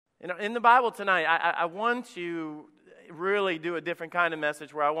In the Bible tonight, I want to really do a different kind of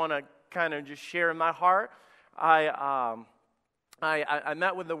message where I want to kind of just share in my heart. I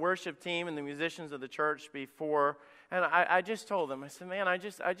met with the worship team and the musicians of the church before, and I just told them, I said, man, I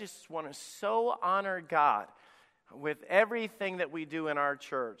just want to so honor God with everything that we do in our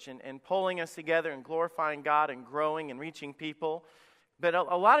church and pulling us together and glorifying God and growing and reaching people. But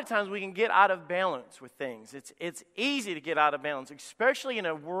a lot of times we can get out of balance with things. It's easy to get out of balance, especially in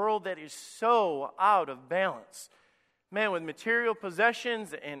a world that is so out of balance. Man, with material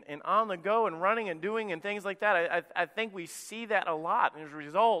possessions and on the go and running and doing and things like that, I think we see that a lot. And as a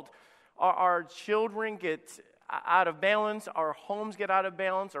result, our children get out of balance, our homes get out of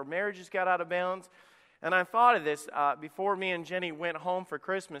balance, our marriages get out of balance. And I thought of this before me and Jenny went home for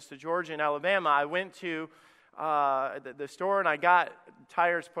Christmas to Georgia and Alabama. I went to the store and I got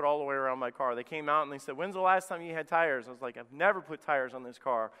tires put all the way around my car. They came out and they said, when's the last time you had tires? I was like, I've never put tires on this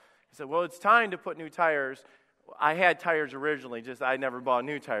car. He said, well, it's time to put new tires. I had tires originally, just I never bought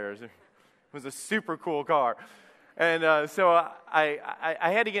new tires. It was a super cool car. And so I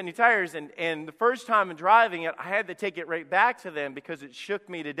had to get new tires, and the first time in driving it, I had to take it right back to them because it shook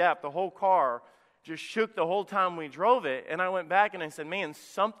me to death. The whole car just shook the whole time we drove it. And I went back and I said, man,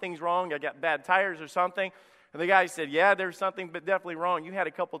 something's wrong. I got bad tires or something. And the guy said, yeah, there's something but definitely wrong. You had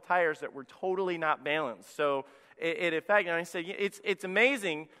a couple tires that were totally not balanced. So it affected. And I said, it's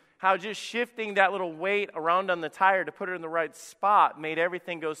amazing how just shifting that little weight around on the tire to put it in the right spot made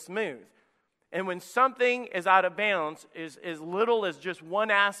everything go smooth. And when something is out of balance, as little as just one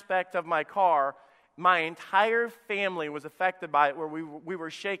aspect of my car, my entire family was affected by it, where we were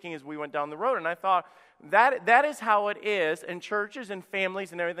shaking as we went down the road. And I thought, that is how it is in churches and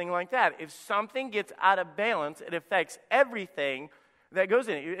families and everything like that. If something gets out of balance, it affects everything that goes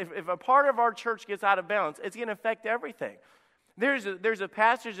in it. If a part of our church gets out of balance, it's going to affect everything. There's a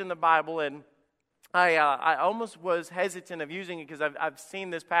passage in the Bible, and I almost was hesitant of using it because I've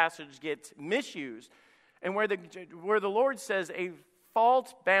seen this passage get misused, and where the Lord says a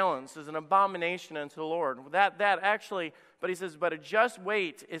false balance is an abomination unto the Lord. That actually, but he says, but a just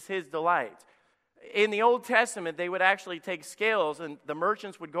weight is his delight. In the Old Testament, they would actually take scales, and the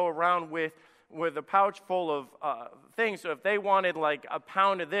merchants would go around with a pouch full of things. So if they wanted like a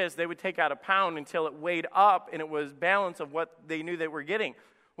pound of this, they would take out a pound until it weighed up and it was balance of what they knew they were getting.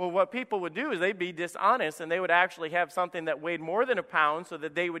 Well, what people would do is they'd be dishonest, and they would actually have something that weighed more than a pound so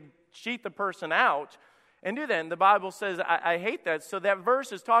that they would cheat the person out and do that. And the Bible says, I hate that. So that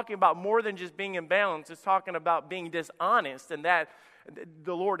verse is talking about more than just being imbalanced. It's talking about being dishonest, and that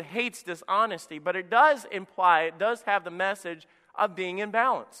the Lord hates dishonesty. But it does imply, it does have the message of being in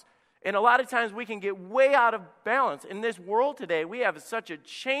balance. And a lot of times we can get way out of balance. In this world today, we have such a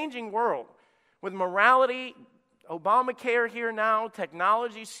changing world with morality, Obamacare here now,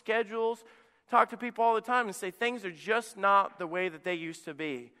 technology, schedules. Talk to people all the time and say things are just not the way that they used to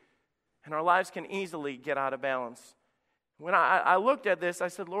be. And our lives can easily get out of balance. When I looked at this, I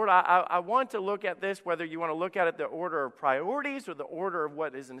said, Lord, I want to look at this, whether you want to look at it the order of priorities or the order of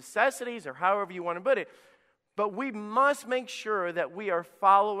what is necessities or however you want to put it. But we must make sure that we are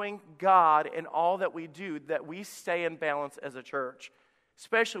following God in all that we do, that we stay in balance as a church.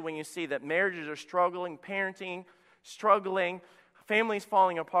 Especially when you see that marriages are struggling, parenting struggling, families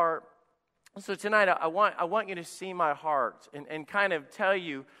falling apart. So tonight I want you to see my heart and kind of tell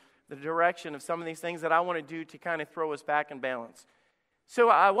you the direction of some of these things that I want to do to kind of throw us back in balance. So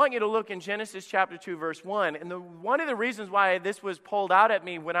I want you to look in Genesis chapter 2, verse 1. And one of the reasons why this was pulled out at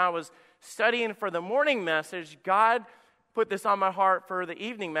me when I was studying for the morning message, God put this on my heart for the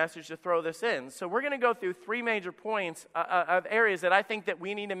evening message to throw this in. So we're going to go through three major points of areas that I think that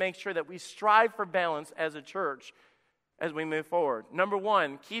we need to make sure that we strive for balance as a church as we move forward. Number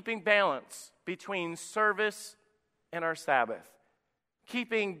one, keeping balance between service and our Sabbath.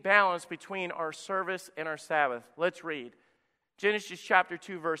 Keeping balance between our service and our Sabbath. Let's read. Genesis chapter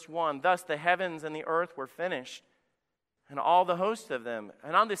 2, verse 1. Thus the heavens and the earth were finished, and all the hosts of them.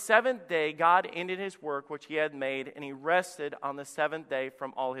 And on the seventh day God ended his work which he had made, and he rested on the seventh day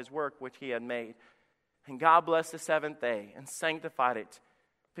from all his work which he had made. And God blessed the seventh day and sanctified it,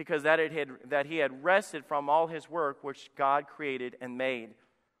 because that he had rested from all his work which God created and made.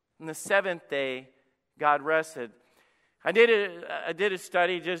 On the seventh day God rested. I did a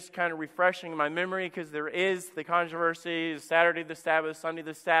study just kind of refreshing my memory, because there is the controversy, Saturday the Sabbath, Sunday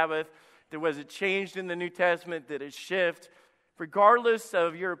the Sabbath. Was it changed in the New Testament? Did it shift? Regardless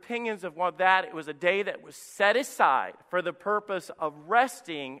of your opinions of what that, it was a day that was set aside for the purpose of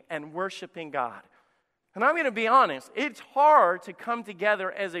resting and worshiping God. And I'm going to be honest, it's hard to come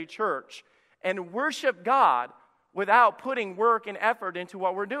together as a church and worship God without putting work and effort into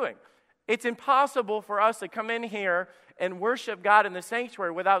what we're doing. It's impossible for us to come in here and worship God in the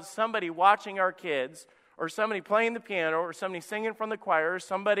sanctuary without somebody watching our kids, or somebody playing the piano, or somebody singing from the choir, or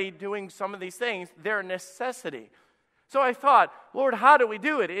somebody doing some of these things. They're a necessity. So I thought, Lord, how do we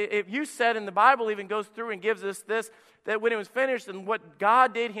do it? If you said, and the Bible even goes through and gives us this, that when it was finished, and what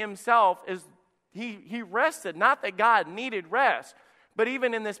God did himself is he rested. Not that God needed rest, but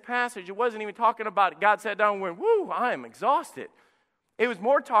even in this passage, it wasn't even talking about God sat down and went, whoo, I am exhausted. It was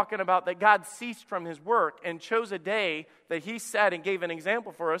more talking about that God ceased from his work and chose a day that he said and gave an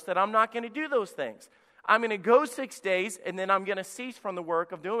example for us that I'm not going to do those things. I'm going to go 6 days, and then I'm going to cease from the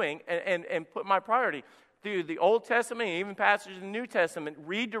work of doing and put my priority through the Old Testament and even passages in the New Testament,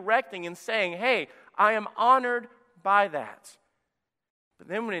 redirecting and saying, hey, I am honored by that. But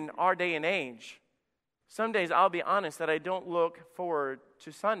then when in our day and age, some days I'll be honest that I don't look forward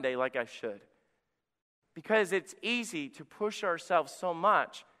to Sunday like I should. Because it's easy to push ourselves so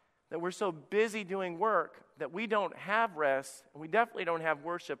much that we're so busy doing work that we don't have rest, and we definitely don't have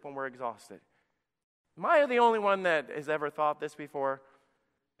worship when we're exhausted. Am I the only one that has ever thought this before?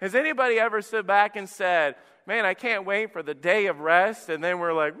 Has anybody ever stood back and said, man, I can't wait for the day of rest, and then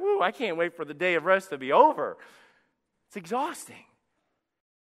we're like, woo, I can't wait for the day of rest to be over. It's exhausting.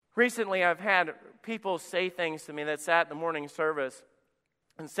 Recently, I've had people say things to me that sat in the morning service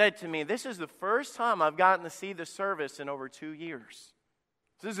and said to me, this is the first time I've gotten to see the service in over 2 years.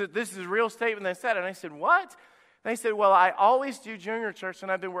 This is a real statement they said. And I said, what? They said, well, I always do junior church,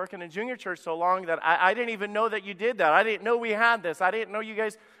 and I've been working in junior church so long that I didn't even know that you did that. I didn't know we had this. I didn't know you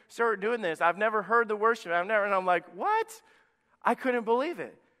guys started doing this. I've never heard the worship. And I'm like, what? I couldn't believe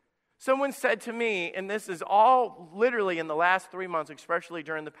it. Someone said to me, and this is all literally in the last 3 months, especially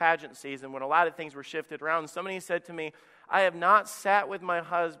during the pageant season when a lot of things were shifted around, somebody said to me, I have not sat with my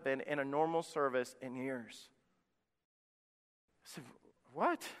husband in a normal service in years. I said,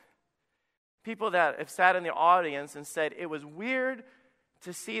 what? People that have sat in the audience and said, it was weird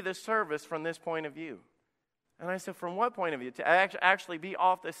to see the service from this point of view. And I said, from what point of view? To actually be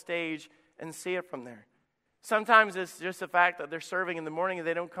off the stage and see it from there. Sometimes it's just the fact that they're serving in the morning and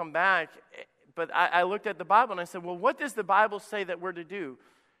they don't come back. But I looked at the Bible and I said, well, what does the Bible say that we're to do?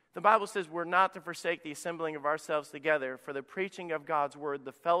 The Bible says we're not to forsake the assembling of ourselves together for the preaching of God's word,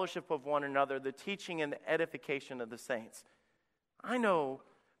 the fellowship of one another, the teaching and the edification of the saints. I know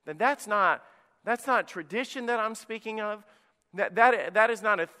that that's not tradition that I'm speaking of. That is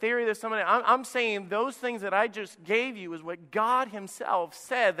not a theory that somebody... I'm saying those things that I just gave you is what God himself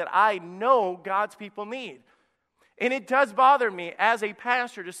said that I know God's people need. And it does bother me as a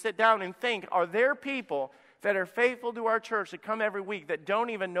pastor to sit down and think, are there people that are faithful to our church that come every week that don't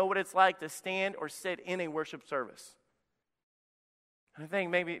even know what it's like to stand or sit in a worship service? I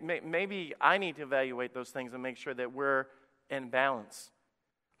think maybe I need to evaluate those things and make sure that we're in balance.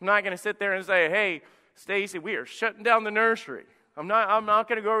 I'm not going to sit there and say, hey, Stacy, we are shutting down the nursery. I'm not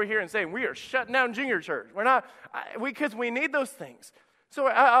going to go over here and say, we are shutting down junior church. We're not, because we need those things. So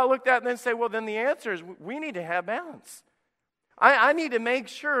I looked at it and then say, well, then the answer is we need to have balance. I need to make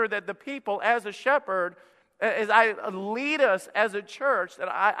sure that the people as a shepherd, as I lead us as a church, that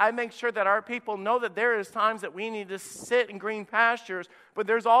I make sure that our people know that there is times that we need to sit in green pastures, but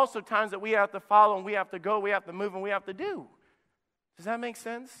there's also times that we have to follow and we have to go, we have to move, and we have to do. Does that make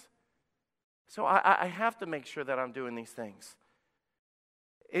sense? So I have to make sure that I'm doing these things.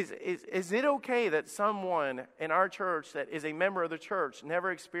 Is it okay that someone in our church that is a member of the church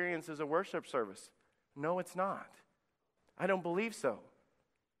never experiences a worship service? No, it's not. I don't believe so.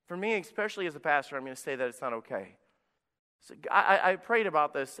 For me, especially as a pastor, I'm going to say that it's not okay. So I prayed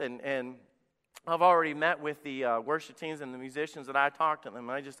about this, and I've already met with the worship teams and the musicians, and I talked to them.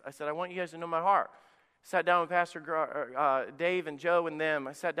 And I said, I want you guys to know my heart. Sat down with Pastor Dave and Joe and them.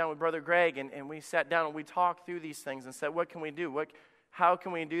 I sat down with Brother Greg, and we sat down and we talked through these things and said, what can we do? How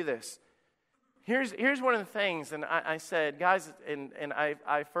can we do this? Here's one of the things, and I said, guys, and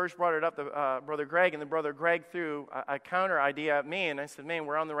I first brought it up to Brother Greg, and then Brother Greg threw a counter idea at me, and I said, man,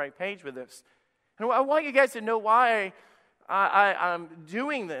 we're on the right page with this. And I want you guys to know why I'm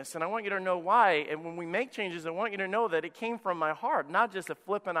doing this, and I want you to know why, and when we make changes, I want you to know that it came from my heart, not just a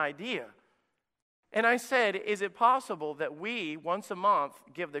flippant idea. And I said, is it possible that we, once a month,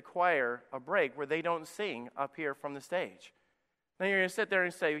 give the choir a break where they don't sing up here from the stage? Now you're going to sit there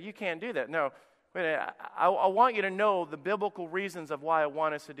and say, well, you can't do that. No, I want you to know the biblical reasons of why I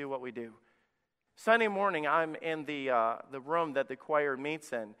want us to do what we do. Sunday morning, I'm in the room that the choir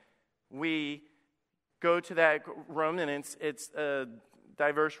meets in. We go to that room, and it's a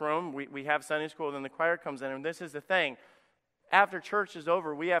diverse room. We have Sunday school, then the choir comes in, and this is the thing. after church is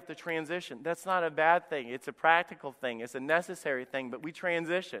over, we have to transition. That's not a bad thing. It's a practical thing. It's a necessary thing, but we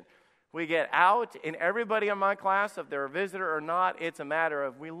transition. We get out, and everybody in my class, if they're a visitor or not, it's a matter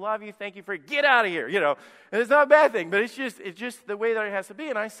of, we love you, thank you for, get out of here, And it's not a bad thing, but it's just the way that it has to be.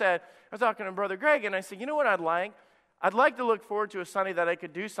 And I was talking to Brother Greg, and I said, you know what I'd like? I'd like to look forward to a Sunday that I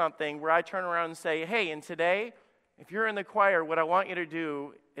could do something where I turn around and say, hey, and today, if you're in the choir, what I want you to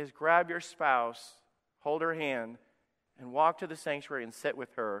do is grab your spouse, hold her hand, and walk to the sanctuary and sit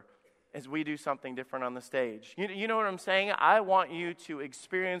with her as we do something different on the stage. You know what I'm saying? I want you to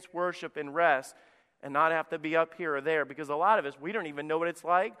experience worship and rest and not have to be up here or there, because a lot of us, we don't even know what it's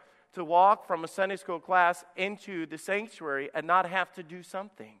like to walk from a Sunday school class into the sanctuary and not have to do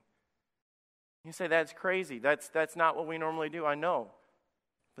something. You say, that's crazy. That's not what we normally do. I know.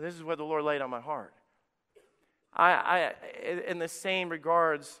 But this is what the Lord laid on my heart. I in the same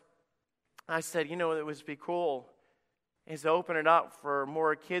regards, I said, it would be cool is to open it up for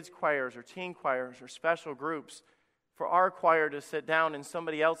more kids choirs or teen choirs or special groups, for our choir to sit down and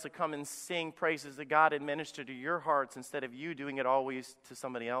somebody else to come and sing praises to God and minister to your hearts instead of you doing it always to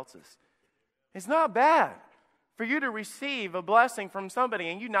somebody else's. It's not bad for you to receive a blessing from somebody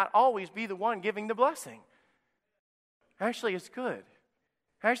and you not always be the one giving the blessing. Actually, it's good.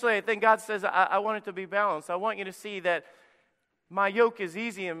 Actually, I think God says, I want it to be balanced. I want you to see that my yoke is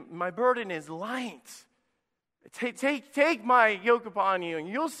easy and my burden is light. Take my yoke upon you, and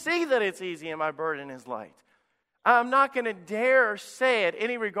you'll see that it's easy and my burden is light. I'm not going to dare say it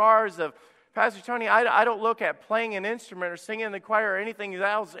any regards of, Pastor Tony, I don't look at playing an instrument or singing in the choir or anything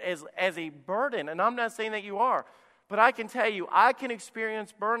else as a burden, and I'm not saying that you are. But I can tell you, I can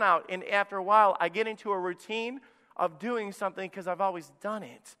experience burnout, and after a while, I get into a routine of doing something because I've always done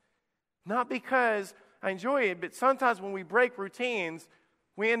it. Not because I enjoy it, but sometimes when we break routines,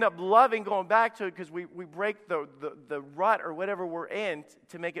 we end up loving going back to it because we break the rut or whatever we're in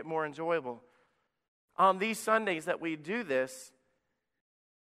to make it more enjoyable. On these Sundays that we do this,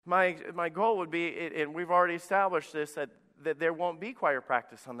 my goal would be, and we've already established this, that there won't be choir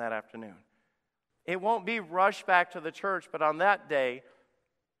practice on that afternoon. It won't be rushed back to the church, but on that day,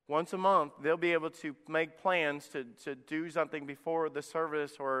 once a month, they'll be able to make plans to do something before the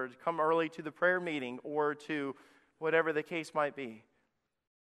service or come early to the prayer meeting or to whatever the case might be.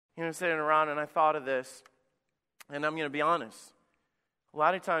 Sitting around and I thought of this, and I'm going to be honest. A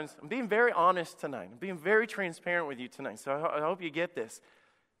lot of times, I'm being very honest tonight. I'm being very transparent with you tonight, so I hope you get this.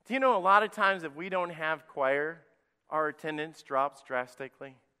 Do you know a lot of times if we don't have choir, our attendance drops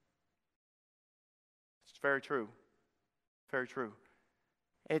drastically? It's very true. Very true.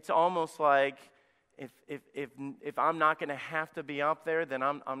 It's almost like if I'm not going to have to be up there, then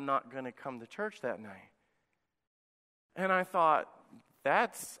I'm not going to come to church that night. And I thought,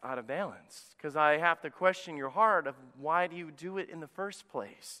 that's out of balance, because I have to question your heart of why do you do it in the first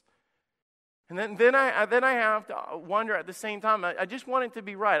place? And then I have to wonder at the same time, I just want it to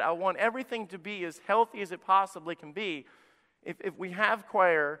be right. I want everything to be as healthy as it possibly can be. If we have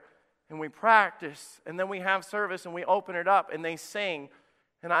choir and we practice and then we have service and we open it up and they sing,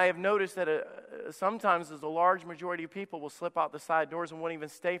 and I have noticed that sometimes a large majority of people will slip out the side doors and won't even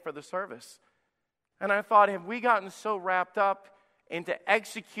stay for the service. And I thought, have we gotten so wrapped up into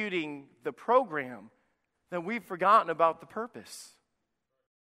executing the program that we've forgotten about the purpose?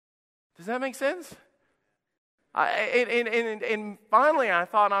 Does that make sense? And finally, I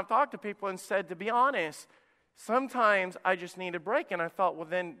thought, I've talked to people and said, to be honest, sometimes I just need a break. And I thought, well,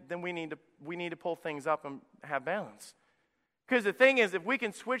 then we need to pull things up and have balance. Because the thing is, if we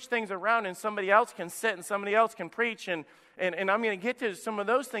can switch things around and somebody else can sit and somebody else can preach, and I'm going to get to some of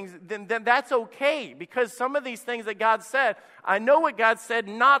those things, then that's okay. Because some of these things that God said, I know what God said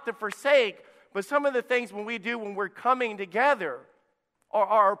not to forsake, but some of the things when we're coming together,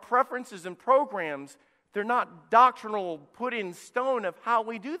 our preferences and programs, they're not doctrinal put in stone of how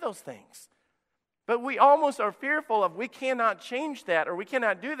we do those things. But we almost are fearful of we cannot change that or we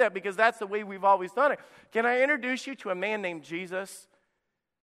cannot do that because that's the way we've always done it. Can I introduce you to a man named Jesus?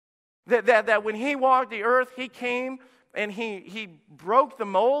 That when he walked the earth, he came and he broke the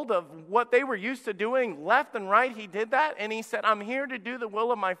mold of what they were used to doing left and right. He did that and he said, I'm here to do the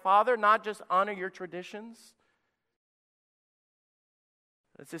will of my Father, not just honor your traditions.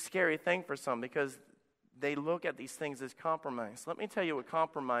 It's a scary thing for some because they look at these things as compromise. Let me tell you what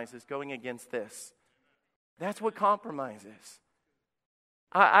compromise is, going against this. That's what compromise is.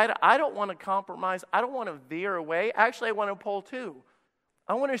 I don't want to compromise. I don't want to veer away. Actually, I want to pull too.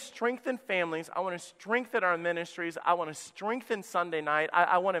 I want to strengthen families. I want to strengthen our ministries. I want to strengthen Sunday night.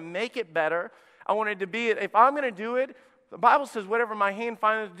 I want to make it better. I want it to be, if I'm going to do it, The Bible says, whatever my hand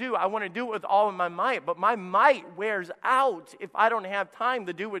finds to do, I want to do it with all of my might. But my might wears out if I don't have time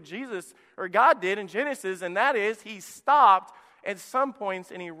to do what Jesus or God did in Genesis, and that is he stopped at some points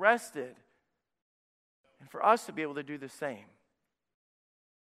and he rested. And for us to be able to do the same.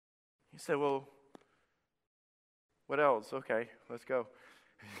 You say, well, what else? Okay, let's go.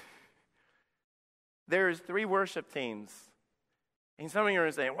 There's 3 worship teams. And some of you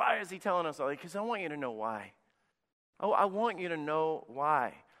are saying, why is he telling us all? Because I want you to know why. Oh, I want you to know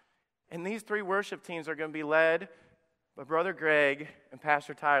why. And these 3 worship teams are going to be led by Brother Greg and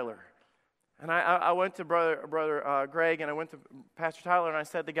Pastor Tyler. And I went to Brother Greg and I went to Pastor Tyler and I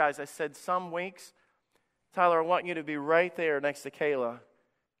said to the guys, I said, some weeks, Tyler, I want you to be right there next to Kayla.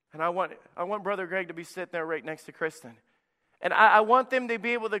 And I want Brother Greg to be sitting there right next to Kristen. And I want them to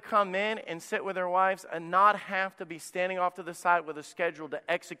be able to come in and sit with their wives and not have to be standing off to the side with a schedule to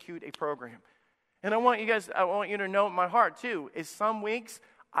execute a program. And I want you to know in my heart too, is some weeks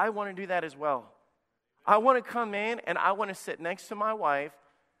I want to do that as well. I want to come in and I want to sit next to my wife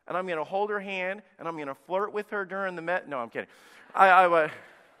and I'm going to hold her hand and I'm going to flirt with her during the No, I'm kidding. I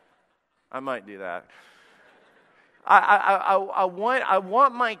might do that. I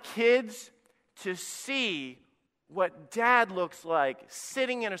want my kids to see what Dad looks like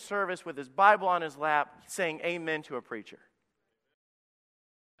sitting in a service with his Bible on his lap saying amen to a preacher.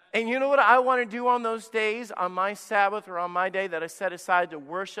 And you know what I want to do on those days, on my Sabbath or on my day that I set aside to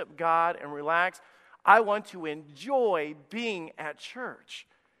worship God and relax? I want to enjoy being at church.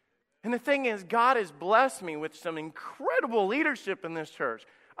 And the thing is, God has blessed me with some incredible leadership in this church.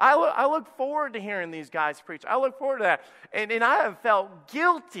 I look forward to hearing these guys preach. I look forward to that. And I have felt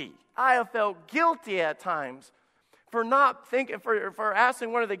guilty. I have felt guilty at times for not thinking, for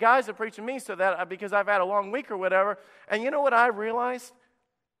asking one of the guys to preach to me because I've had a long week or whatever. And you know what I realized?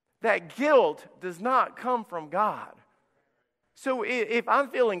 That guilt does not come from God. So if I'm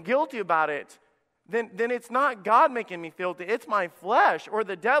feeling guilty about it, then it's not God making me feel guilty. It's my flesh or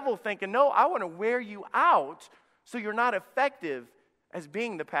the devil thinking, no, I want to wear you out so you're not effective as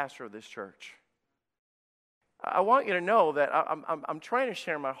being the pastor of this church. I want you to know that I'm trying to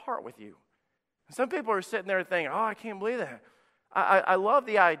share my heart with you. Some people are sitting there thinking, oh, I can't believe that. I love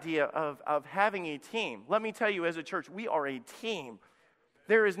the idea of having a team. Let me tell you, as a church, we are a team.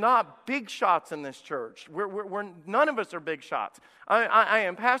 There is not big shots in this church. None of us are big shots. I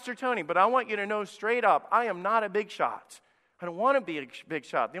am Pastor Tony, but I want you to know straight up, I am not a big shot. I don't want to be a big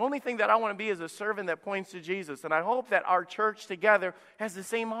shot. The only thing that I want to be is a servant that points to Jesus. And I hope that our church together has the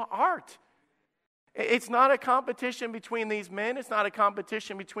same heart. It's not a competition between these men. It's not a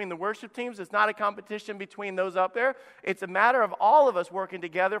competition between the worship teams. It's not a competition between those up there. It's a matter of all of us working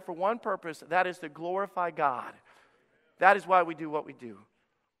together for one purpose. That is to glorify God. That is why we do what we do.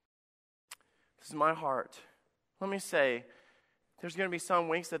 This is my heart. Let me say, there's going to be some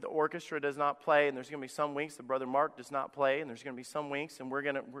weeks that the orchestra does not play, and there's going to be some weeks that Brother Mark does not play, and there's going to be some weeks, and we're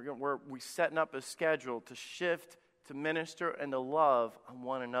setting up a schedule to shift, to minister, and to love on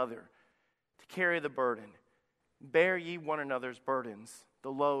one another, to carry the burden. Bear ye one another's burdens, the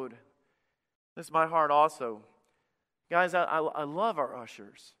load. This is my heart also. Guys, I love our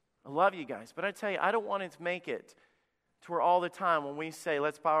ushers. I love you guys, but I tell you, I don't want it to make it to where all the time when we say,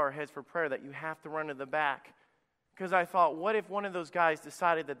 let's bow our heads for prayer, that you have to run to the back. Because I thought, what if one of those guys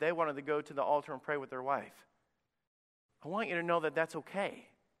decided that they wanted to go to the altar and pray with their wife? I want you to know that that's okay.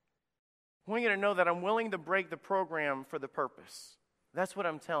 I want you to know that I'm willing to break the program for the purpose. That's what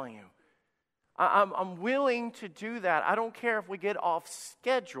I'm telling you. I'm willing to do that. I don't care if we get off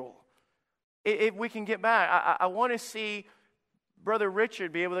schedule. If we can get back. I want to see Brother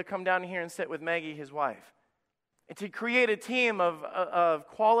Richard be able to come down here and sit with Maggie, his wife. And to create a team of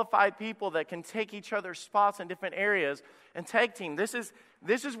qualified people that can take each other's spots in different areas and tag team. This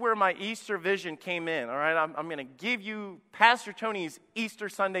is where my Easter vision came in, all right? I'm going to give you Pastor Tony's Easter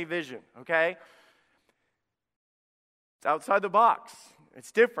Sunday vision, okay? It's outside the box.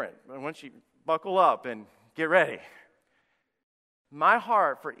 It's different. Once you buckle up and get ready. My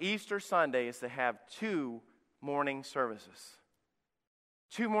heart for Easter Sunday is to have 2 morning services.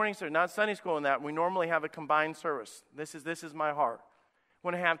 2 morning services, not Sunday school and that. We normally have a combined service. This is my heart. I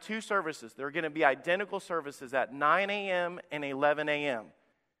want to have 2 services. They're going to be identical services at 9 a.m. and 11 a.m.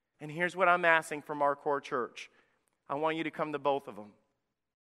 And here's what I'm asking from our core church. I want you to come to both of them.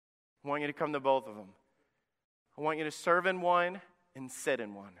 I want you to come to both of them. I want you to serve in one and sit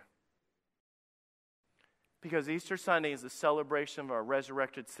in one. Because Easter Sunday is a celebration of our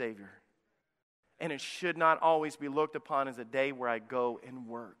resurrected Savior. And it should not always be looked upon as a day where I go and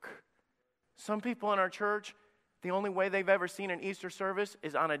work. Some people in our church, the only way they've ever seen an Easter service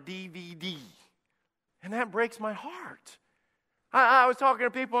is on a DVD. And that breaks my heart. I was talking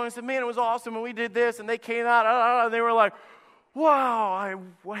to people and I said, man, it was awesome and we did this, and they came out and they were like, wow,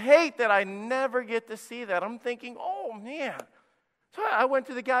 I hate that I never get to see that. I'm thinking, oh man. So I went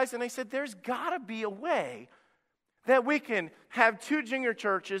to the guys and I said, there's got to be a way that we can have two junior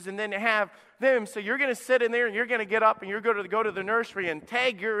churches and then have them. So you're going to sit in there and you're going to get up and you're going to go to the nursery and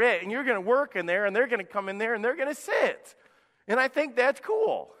tag you're it. And you're going to work in there and they're going to come in there and they're going to sit. And I think that's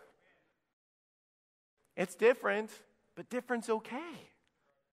cool. It's different, but different's okay.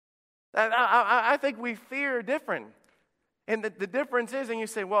 I think we fear different. And the difference is, and you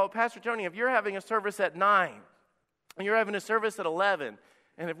say, well, Pastor Tony, if you're having a service at 9 and you're having a service at 11,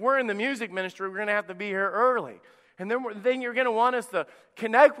 and if we're in the music ministry, we're going to have to be here early. And then you're going to want us to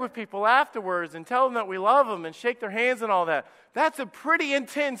connect with people afterwards and tell them that we love them and shake their hands and all that. That's a pretty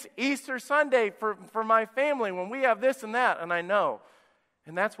intense Easter Sunday for my family when we have this and that, and I know.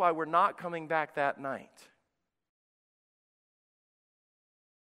 And that's why we're not coming back that night.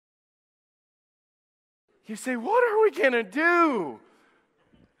 You say, what are we going to do?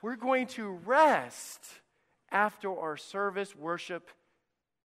 We're going to rest after our service, worship,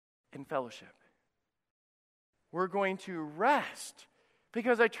 and fellowship. We're going to rest.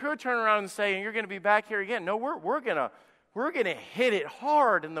 Because I could turn around and say, and you're going to be back here again. No, we're going to hit it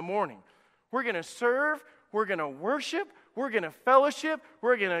hard in the morning. We're going to serve. We're going to worship. We're going to fellowship.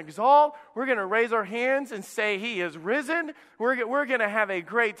 We're going to exalt. We're going to raise our hands and say He is risen. We're going to have a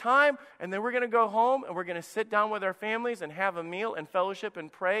great time. And then we're going to go home and we're going to sit down with our families and have a meal and fellowship and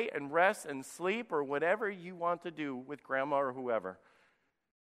pray and rest and sleep or whatever you want to do with grandma or whoever.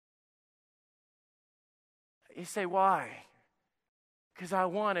 You say, why? Because I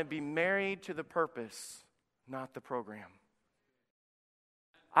want to be married to the purpose, not the program.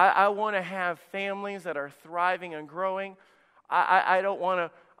 I want to have families that are thriving and growing. I don't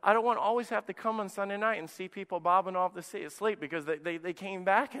want to always have to come on Sunday night and see people bobbing off to sleep because they came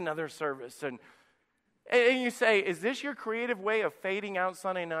back another service. And you say, is this your creative way of fading out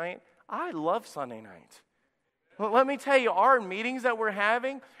Sunday night? I love Sunday night. Well, let me tell you, our meetings that we're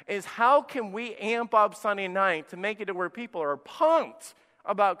having is how can we amp up Sunday night to make it to where people are pumped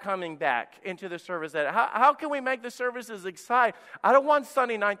about coming back into the service. How can we make the services exciting? I don't want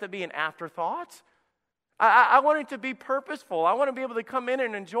Sunday night to be an afterthought. I want it to be purposeful. I want to be able to come in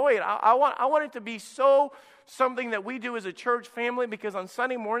and enjoy it. I want it to be so something that we do as a church family, because on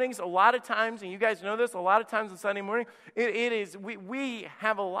Sunday mornings, a lot of times, and you guys know this, a lot of times on Sunday morning, we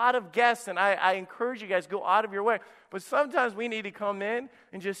have a lot of guests, and I encourage you guys, go out of your way. But sometimes we need to come in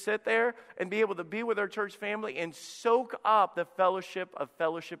and just sit there and be able to be with our church family and soak up the fellowship of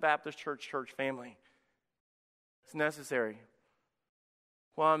Fellowship Baptist Church family. It's necessary.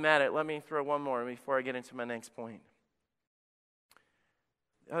 While I'm at it, let me throw one more before I get into my next point.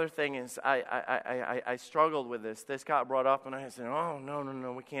 The other thing is, I struggled with this. This got brought up, and I said, oh,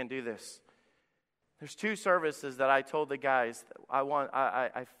 no, we can't do this. There's 2 services that I told the guys,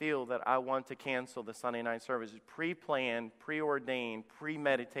 I feel that I want to cancel the Sunday night services. Pre-planned, preordained,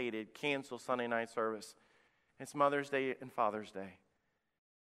 premeditated, cancel Sunday night service. It's Mother's Day and Father's Day.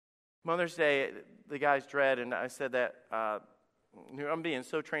 Mother's Day, the guys dread, and I said that, I'm being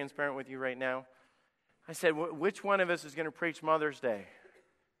so transparent with you right now. I said, which one of us is going to preach Mother's Day?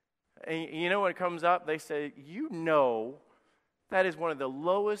 And you know what comes up? They say, that is one of the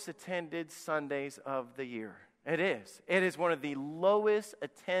lowest attended Sundays of the year. It is. It is one of the lowest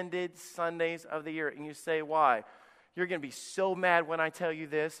attended Sundays of the year. And you say, why? You're going to be so mad when I tell you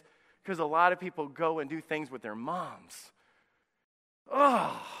this, because a lot of people go and do things with their moms.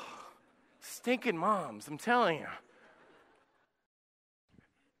 Oh, stinking moms, I'm telling you.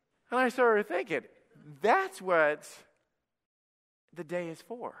 And I started thinking, that's what the day is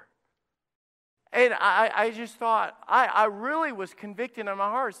for. And I just thought, I really was convicted in my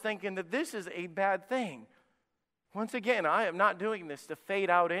heart, thinking that this is a bad thing. Once again, I am not doing this to fade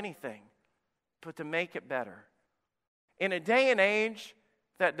out anything, but to make it better. In a day and age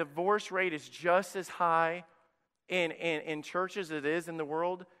that divorce rate is just as high in churches as it is in the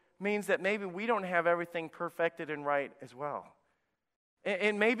world, means that maybe we don't have everything perfected and right as well.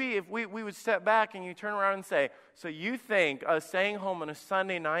 And maybe if we would step back and you turn around and say, so you think us staying home on a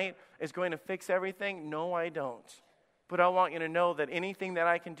Sunday night is going to fix everything? No, I don't. But I want you to know that anything that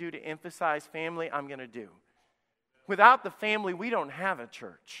I can do to emphasize family, I'm going to do. Without the family, we don't have a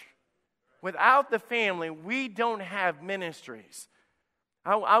church. Without the family, we don't have ministries.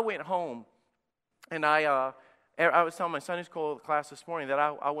 I went home, and I was telling my Sunday school class this morning that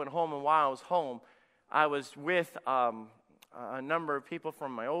I went home, and while I was home, I was with a number of people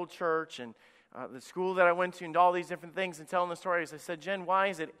from my old church and the school that I went to and all these different things, and telling the stories. I said, Jen, why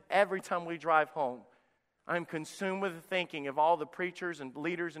is it every time we drive home, I'm consumed with the thinking of all the preachers and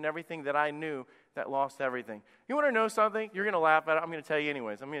leaders and everything that I knew that lost everything. You want to know something? You're going to laugh at it. I'm going to tell you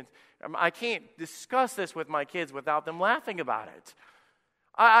anyways. I can't discuss this with my kids without them laughing about it.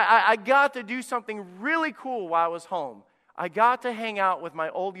 I got to do something really cool while I was home. I got to hang out with my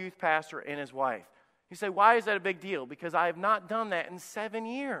old youth pastor and his wife. You say, why is that a big deal? Because I have not done that in 7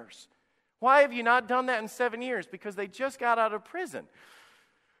 years. Why have you not done that in 7 years? Because they just got out of prison.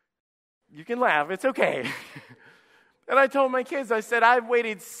 You can laugh. It's okay. And I told my kids, I said, I've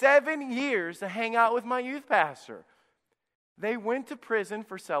waited 7 years to hang out with my youth pastor. They went to prison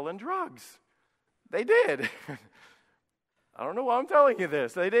for selling drugs. They did. I don't know why I'm telling you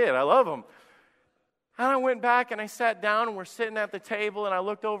this. They did. I love them. And I went back and I sat down and we're sitting at the table and I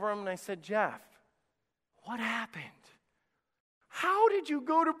looked over him and I said, Jeff, what happened? How did you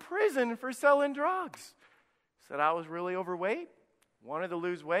go to prison for selling drugs? He said, I was really overweight, wanted to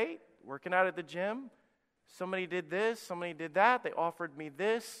lose weight, working out at the gym. Somebody did this, somebody did that. They offered me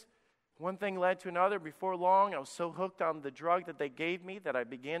this. One thing led to another. Before long, I was so hooked on the drug that they gave me that I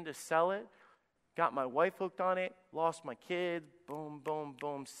began to sell it. Got my wife hooked on it, lost my kids, boom, boom,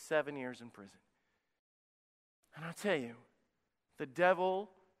 boom, 7 years in prison. And I'll tell you, the devil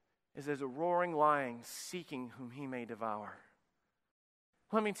is as a roaring lion seeking whom he may devour.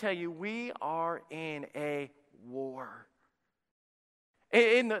 Let me tell you, we are in a war.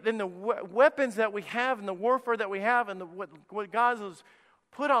 In the weapons that we have, and the warfare that we have, and what God has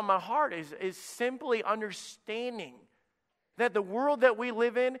put on my heart is simply understanding that the world that we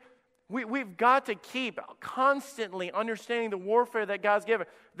live in, we've got to keep constantly understanding the warfare that God's given.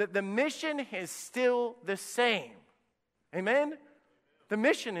 That the mission is still the same. Amen? The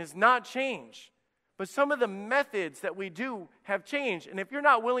mission has not changed. But some of the methods that we do have changed. And if you're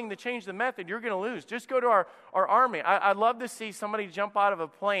not willing to change the method, you're going to lose. Just go to our army. I'd love to see somebody jump out of a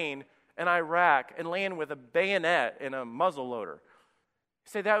plane in Iraq and land with a bayonet and a muzzle loader.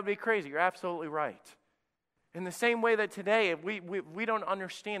 You say, that would be crazy. You're absolutely right. In the same way that today, if we don't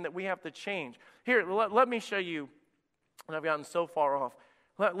understand that we have to change. Here, let me show you, and I've gotten so far off.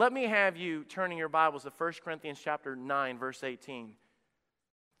 Let me have you turning your Bibles to 1 Corinthians chapter 9, verse 18.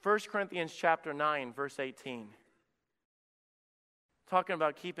 1 Corinthians chapter 9, verse 18. Talking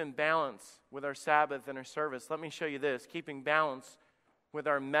about keeping balance with our Sabbath and our service. Let me show you this. Keeping balance with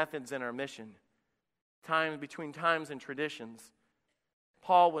our methods and our mission. Between times and traditions.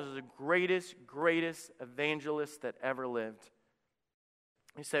 Paul was the greatest evangelist that ever lived.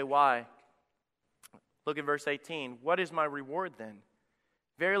 You say, why? Look at verse 18. What is my reward then?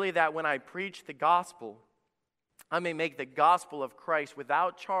 Verily that when I preach the gospel, I may make the gospel of Christ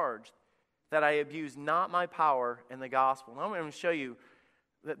without charge, that I abuse not my power in the gospel. Now I'm going to show you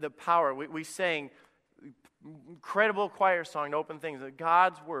the power. We sang incredible choir song to open things, that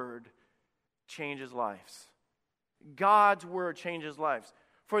God's word changes lives. God's word changes lives.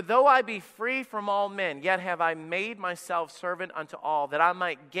 For though I be free from all men, yet have I made myself servant unto all, that I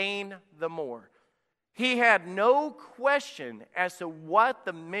might gain the more. He had no question as to what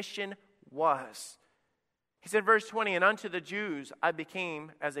the mission was. He said, verse 20, and unto the Jews I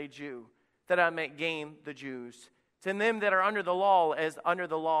became as a Jew, that I might gain the Jews. To them that are under the law, as under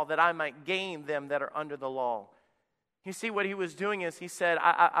the law, that I might gain them that are under the law. You see, what he was doing is he said,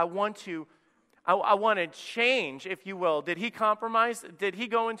 I want to change, if you will. Did he compromise? Did he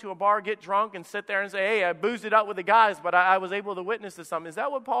go into a bar, get drunk, and sit there and say, hey, I boozed it up with the guys, but I was able to witness to something? Is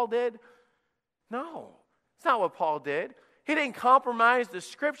that what Paul did? No, it's not what Paul did. He didn't compromise the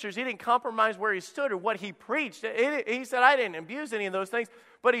scriptures. He didn't compromise where he stood or what he preached. He said, I didn't abuse any of those things.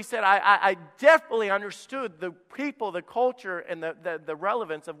 But he said, I definitely understood the people, the culture, and the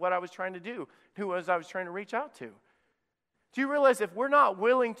relevance of what I was trying to do, I was trying to reach out to. Do you realize if we're not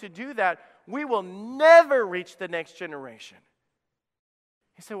willing to do that, we will never reach the next generation?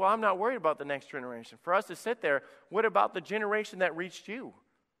 He said, well, I'm not worried about the next generation. For us to sit there, what about the generation that reached you?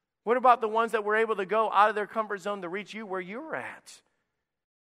 What about the ones that were able to go out of their comfort zone to reach you where you're at?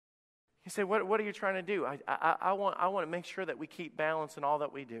 He said, what are you trying to do? I want to make sure that we keep balance in all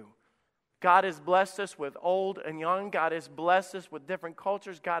that we do. God has blessed us with old and young. God has blessed us with different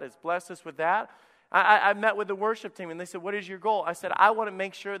cultures. God has blessed us with that. I met with the worship team, and they said, what is your goal? I said, I want to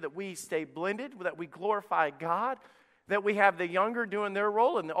make sure that we stay blended, that we glorify God, that we have the younger doing their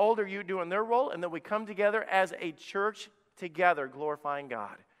role and the older you doing their role, and that we come together as a church together glorifying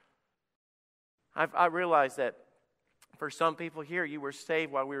God. I realized that for some people here, you were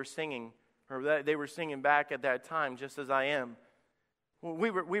saved while we were singing, or that they were singing back at that time, just as I am.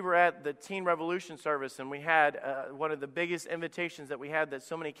 We were at the Teen Revolution service, and we had one of the biggest invitations that we had, that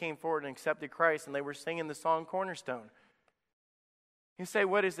so many came forward and accepted Christ, and they were singing the song Cornerstone. You say,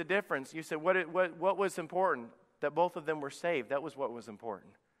 what is the difference? You say, what was important? That both of them were saved. That was what was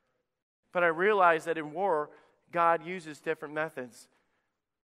important. But I realized that in war, God uses different methods.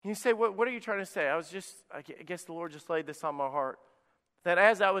 You say, what are you trying to say? I guess the Lord just laid this on my heart. That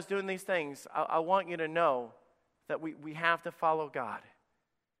as I was doing these things, I want you to know that we have to follow God.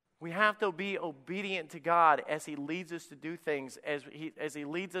 We have to be obedient to God as He leads us to do things, as He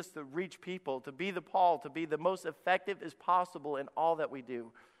leads us to reach people, to be the Paul, to be the most effective as possible in all that we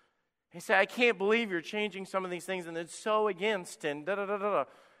do. He said, I can't believe you're changing some of these things, and it's so against, and da-da-da-da-da.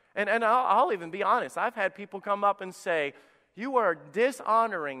 And I'll even be honest. I've had people come up and say, you are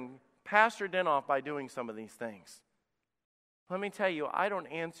dishonoring Pastor Denoff by doing some of these things. Let me tell you, I don't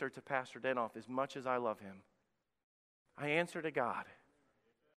answer to Pastor Denoff as much as I love him. I answer to God.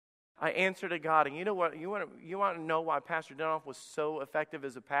 I answer to God. And you know what? You want to know why Pastor Denoff was so effective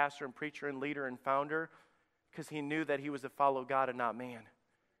as a pastor and preacher and leader and founder? Because he knew that he was to follow God and not man.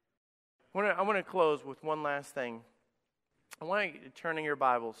 I want to close with one last thing. I want you to turn in your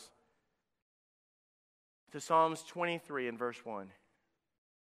Bibles to Psalms 23 and verse 1.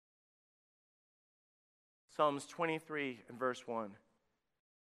 Psalms 23 and verse 1.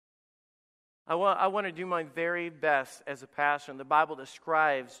 I want to do my very best as a pastor. And the Bible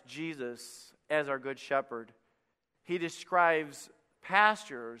describes Jesus as our good shepherd. He describes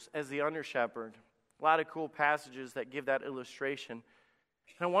pastors as the under shepherd. A lot of cool passages that give that illustration.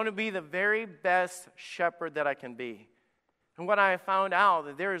 And I want to be the very best shepherd that I can be. And what I have found out,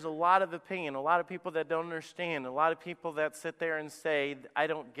 that there is a lot of opinion, a lot of people that don't understand, a lot of people that sit there and say, I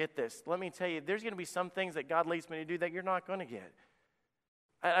don't get this. Let me tell you, there's going to be some things that God leads me to do that you're not going to get.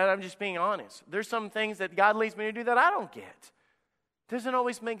 I'm just being honest. There's some things that God leads me to do that I don't get. Doesn't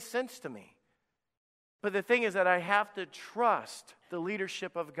always make sense to me. But the thing is that I have to trust the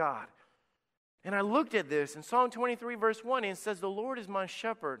leadership of God. And I looked at this in Psalm 23 verse 1, and it says, the Lord is my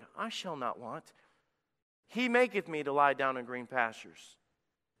shepherd, I shall not want. He maketh me to lie down in green pastures.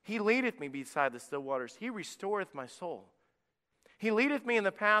 He leadeth me beside the still waters. He restoreth my soul. He leadeth me in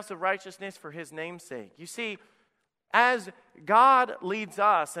the paths of righteousness for His name's sake. You see, as God leads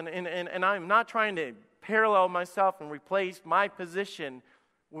us, and I'm not trying to parallel myself and replace my position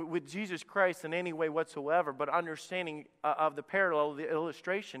with Jesus Christ in any way whatsoever, but understanding of the parallel, the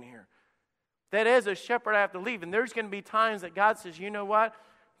illustration here. That as a shepherd I have to leave, and there's going to be times that God says, you know what?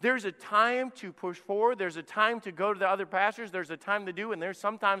 There's a time to push forward. There's a time to go to the other pastures. There's a time to do, and there's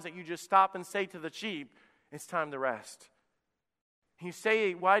sometimes that you just stop and say to the sheep, it's time to rest. You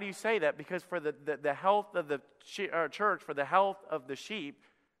say, why do you say that? Because for the health of the church, for the health of the sheep,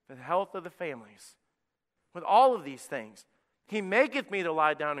 for the health of the families, with all of these things, He maketh me to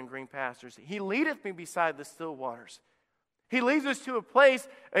lie down in green pastures. He leadeth me beside the still waters. He leads us to a place,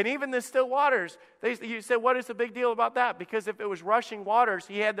 and even the still waters, you said, what is the big deal about that? Because if it was rushing waters,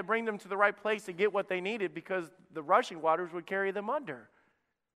 He had to bring them to the right place to get what they needed, because the rushing waters would carry them under.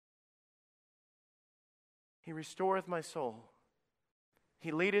 He restoreth my soul. He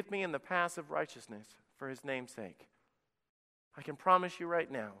leadeth me in the paths of righteousness for His name's sake. I can promise you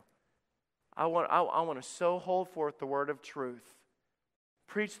right now, I want to so hold forth the word of truth.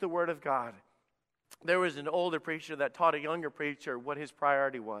 Preach the word of God. There was an older preacher that taught a younger preacher what his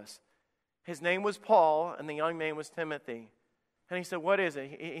priority was. His name was Paul, and the young man was Timothy. And he said, what is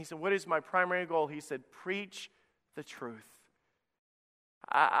it? He said, what is my primary goal? He said, preach the truth.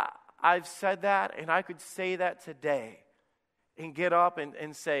 I've said that, and I could say that today and get up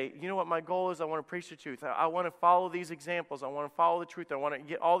and say, you know what my goal is? I want to preach the truth. I want to follow these examples. I want to follow the truth. I want to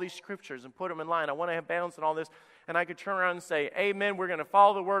get all these scriptures and put them in line. I want to have balance in all this. And I could turn around and say, amen, we're going to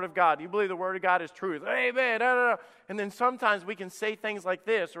follow the word of God. Do you believe the word of God is truth? Amen. Da, da, da. And then sometimes we can say things like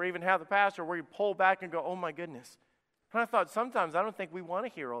this, or even have the pastor where you pull back and go, oh my goodness. And I thought sometimes I don't think we want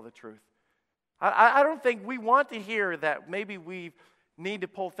to hear all the truth. I don't think we want to hear that maybe we need to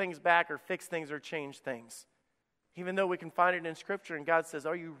pull things back or fix things or change things. Even though we can find it in Scripture, and God says,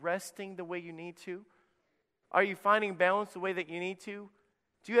 are you resting the way you need to? Are you finding balance the way that you need to?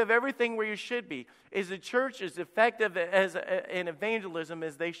 Do you have everything where you should be? Is the church as effective in evangelism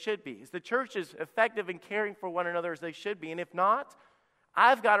as they should be? Is the church as effective in caring for one another as they should be? And if not,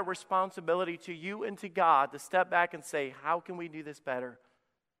 I've got a responsibility to you and to God to step back and say, how can we do this better?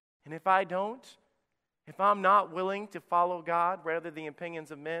 And if I don't, if I'm not willing to follow God rather than the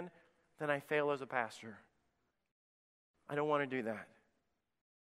opinions of men, then I fail as a pastor. I don't want to do that.